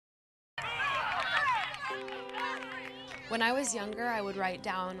When I was younger, I would write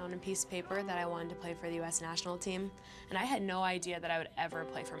down on a piece of paper that I wanted to play for the U.S. national team, and I had no idea that I would ever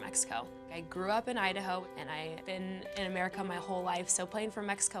play for Mexico. I grew up in Idaho, and I've been in America my whole life, so playing for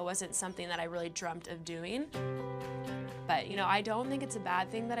Mexico wasn't something that I really dreamt of doing. But, you know, I don't think it's a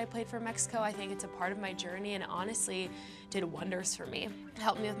bad thing that I played for Mexico. I think it's a part of my journey, and honestly did wonders for me. It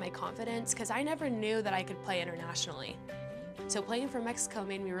helped me with my confidence, because I never knew that I could play internationally. So playing for Mexico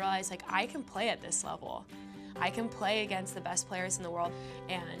made me realize, like, I can play at this level. I can play against the best players in the world,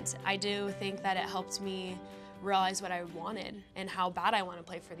 and I do think that it helped me realize what I wanted and how bad I want to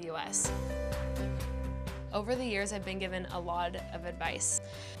play for the U.S. Over the years, I've been given a lot of advice,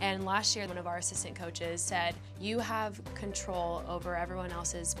 and last year one of our assistant coaches said, "You have control over everyone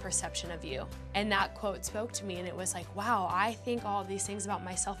else's perception of you." And that quote spoke to me, and it was like, wow, I think all of these things about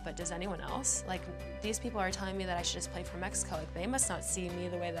myself, but does anyone else? Like, these people are telling me that I should just play for Mexico. Like, they must not see me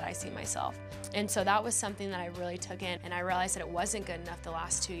the way that I see myself. And so that was something that I really took in, and I realized that it wasn't good enough the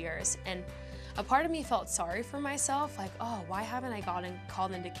last 2 years. And a part of me felt sorry for myself, like, oh, why haven't I gotten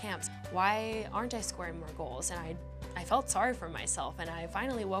called into camps? Why aren't I scoring more goals? And I felt sorry for myself, and I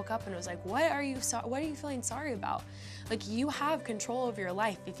finally woke up and was like, what are you feeling sorry about? Like, you have control over your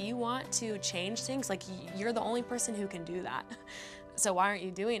life. If you want to change things, like, you're the only person who can do that. So why aren't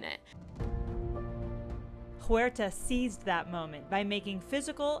you doing it? Huerta seized that moment by making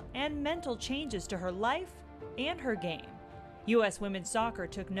physical and mental changes to her life and her game. U.S. women's soccer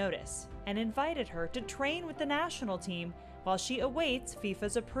took notice and invited her to train with the national team while she awaits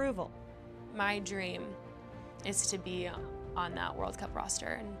FIFA's approval. My dream is to be on that World Cup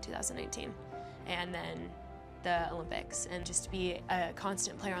roster in 2018, and then the Olympics, and just to be a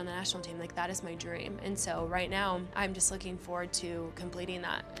constant player on the national team. Like, that is my dream. And so right now, I'm just looking forward to completing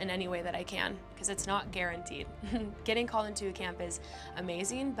that in any way that I can, because it's not guaranteed. Getting called into a camp is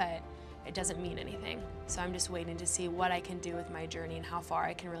amazing, but it doesn't mean anything. So I'm just waiting to see what I can do with my journey and how far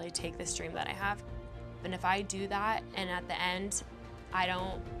I can really take this dream that I have. And if I do that, and at the end, I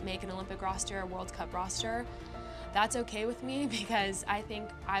don't make an Olympic roster or World Cup roster, that's okay with me, because I think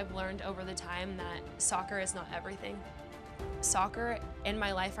I've learned over the time that soccer is not everything. Soccer in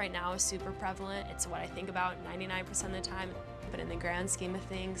my life right now is super prevalent. It's what I think about 99% of the time, but in the grand scheme of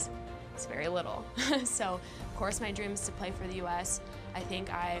things, it's very little. So, of course, my dream is to play for the U.S. I think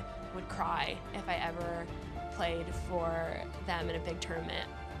I would cry if I ever played for them in a big tournament.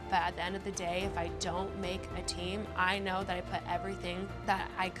 But at the end of the day, if I don't make a team, I know that I put everything that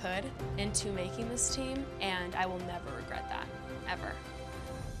I could into making this team, and I will never regret that, ever.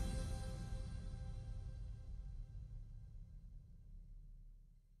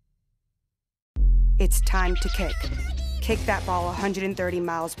 It's time to kick. Kick that ball 130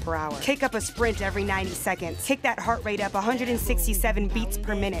 miles per hour. Kick up a sprint every 90 seconds. Kick that heart rate up 167 beats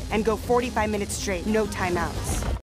per minute and go 45 minutes straight, no timeouts.